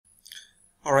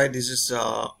Alright, this is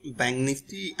Bank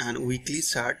Nifty and weekly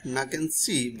chart. Now you can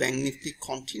see Bank Nifty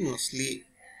continuously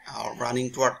running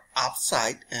toward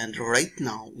upside, and right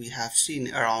now we have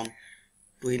seen around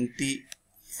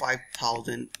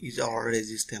 25,000 is our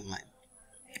resistance line.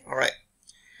 Alright,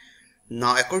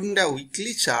 now according to the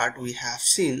weekly chart we have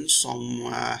seen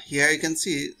some here you can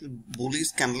see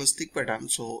bullish candlestick pattern.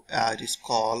 So it is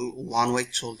called one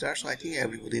white shoulder, so I think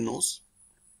everybody knows.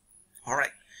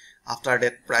 Alright, after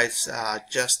that price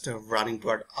just running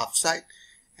toward upside,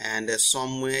 and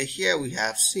somewhere here we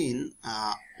have seen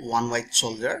one white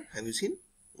shoulder. Have you seen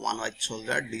one white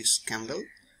shoulder, this candle?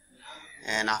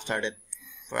 And after that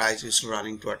price is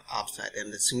running toward upside,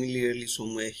 and similarly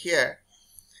somewhere here,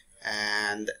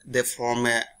 and they form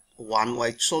a one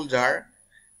white shoulder,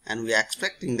 and we are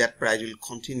expecting that price will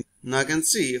continue. Now you can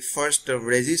see first the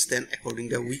resistance according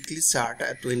to the weekly chart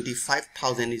at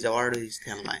 25,000 is our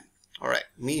resistance line. Alright,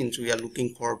 means we are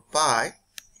looking for buy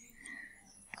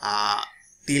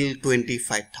till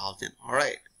 25,000.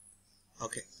 Alright,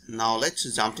 okay, now let's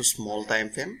jump to small time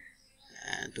frame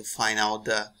and to find out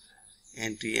the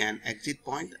entry and exit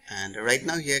point. And right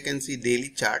now here you can see daily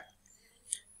chart,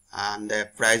 and the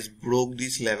price broke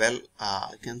this level.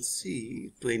 You can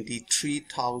see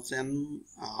 23,000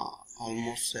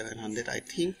 almost 700, I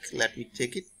think. Let me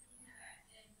check it.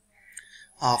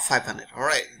 500.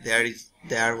 Alright,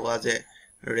 there was a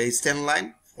resistance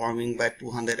line forming by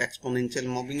 200 exponential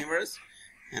moving average,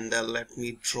 and let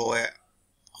me draw a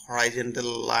horizontal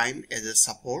line as a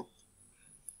support.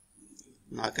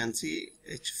 Now you can see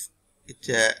it's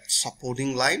a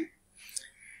supporting line,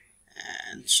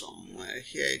 and somewhere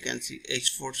here you can see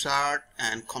H4 chart,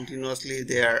 and continuously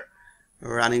they are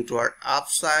running toward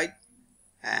upside,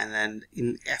 and then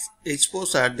in H4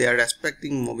 chart they are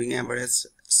expecting moving average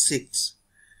 6.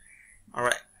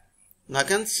 Alright, now you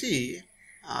can see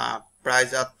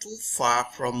price are too far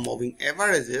from moving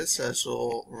averages,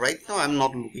 so right now I'm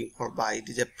not looking for buy. It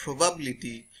is a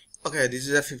probability. Okay, this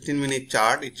is a 15-minute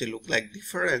chart. It will look like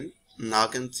different. Now you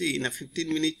can see in a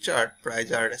 15-minute chart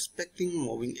price are expecting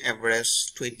moving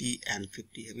average 20 and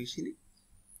 50. Have you seen it?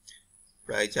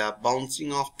 Price are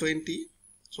bouncing off 20,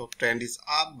 so trend is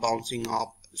up, bouncing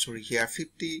off, sorry, here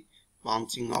 50,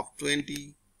 bouncing off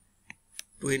 20,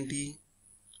 20,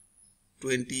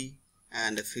 20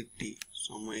 and 50,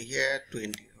 somewhere here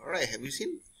 20. Alright, have you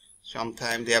seen?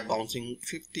 Sometimes they are bouncing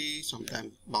 50,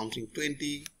 sometimes bouncing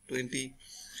 20, 20,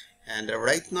 and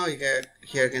right now here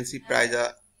you can see price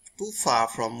are too far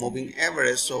from moving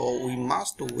average, so we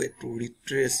must wait to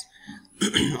retrace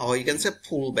or you can say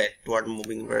pull back toward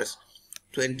moving average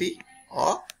 20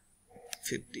 or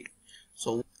 50.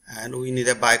 So, and we need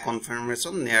a buy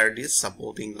confirmation near this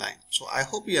supporting line. So I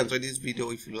hope you enjoyed this video.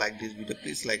 If you like this video,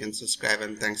 please like and subscribe,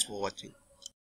 and thanks for watching.